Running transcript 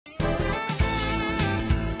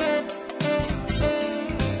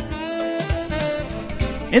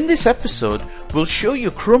In this episode, we'll show you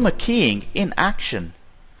chroma keying in action.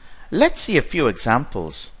 Let's see a few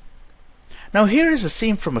examples. Now here is a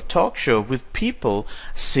scene from a talk show with people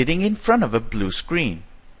sitting in front of a blue screen.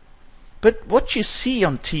 But what you see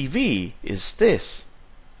on TV is this.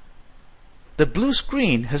 The blue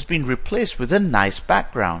screen has been replaced with a nice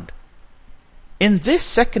background. In this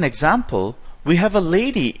second example, we have a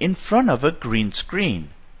lady in front of a green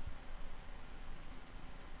screen.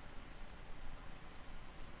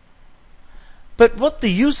 But what the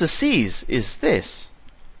user sees is this.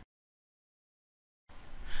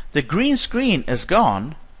 The green screen is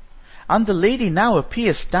gone, and the lady now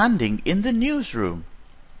appears standing in the newsroom.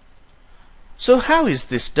 So how is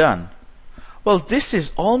this done? Well, this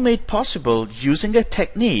is all made possible using a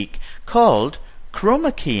technique called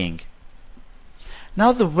chroma keying.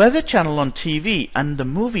 Now the Weather Channel on TV and the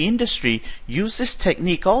movie industry use this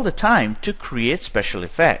technique all the time to create special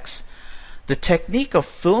effects. The technique of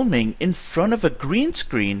filming in front of a green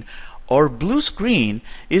screen or blue screen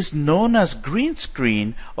is known as green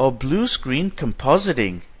screen or blue screen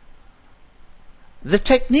compositing. The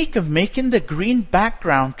technique of making the green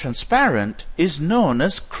background transparent is known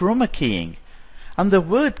as chroma keying, and the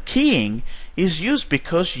word keying is used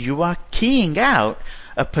because you are keying out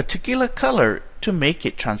a particular color to make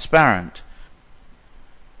it transparent.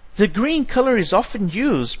 The green color is often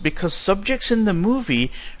used because subjects in the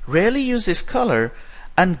movie rarely use this color,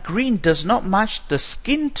 and green does not match the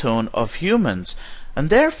skin tone of humans, and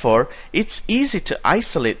therefore it's easy to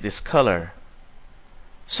isolate this color.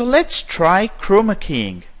 So let's try chroma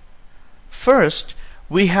keying. First,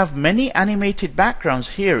 we have many animated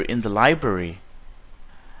backgrounds here in the library.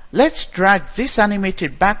 Let's drag this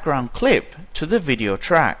animated background clip to the video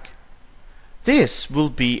track. This will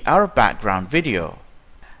be our background video.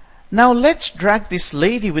 Now let's drag this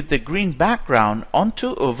lady with the green background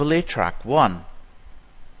onto overlay track 1.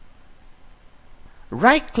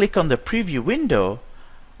 Right-click on the preview window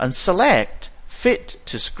and select Fit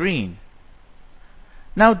to Screen.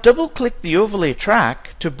 Now double-click the overlay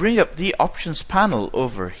track to bring up the options panel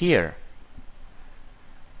over here.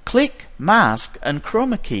 Click Mask and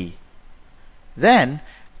Chroma Key. Then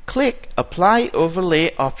click Apply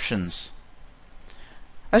Overlay Options.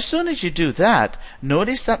 As soon as you do that,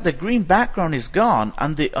 notice that the green background is gone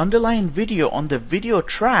and the underlying video on the video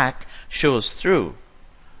track shows through.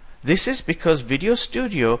 This is because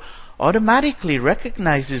VideoStudio automatically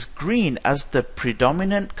recognizes green as the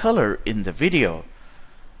predominant color in the video.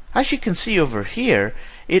 As you can see over here,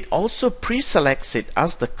 it also pre-selects it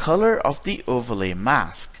as the color of the overlay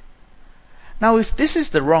mask. Now if this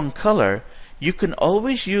is the wrong color, you can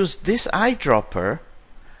always use this eyedropper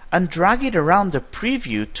and drag it around the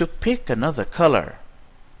preview to pick another color.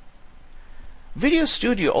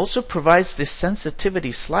 VideoStudio also provides this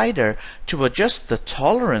sensitivity slider to adjust the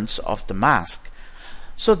tolerance of the mask.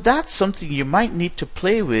 So that's something you might need to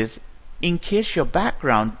play with in case your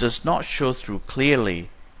background does not show through clearly.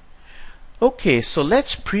 Okay, so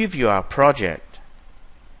let's preview our project.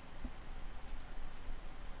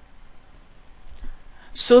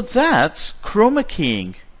 So that's chroma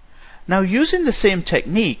keying. Now using the same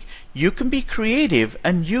technique, you can be creative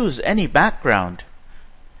and use any background.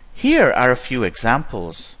 Here are a few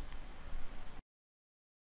examples.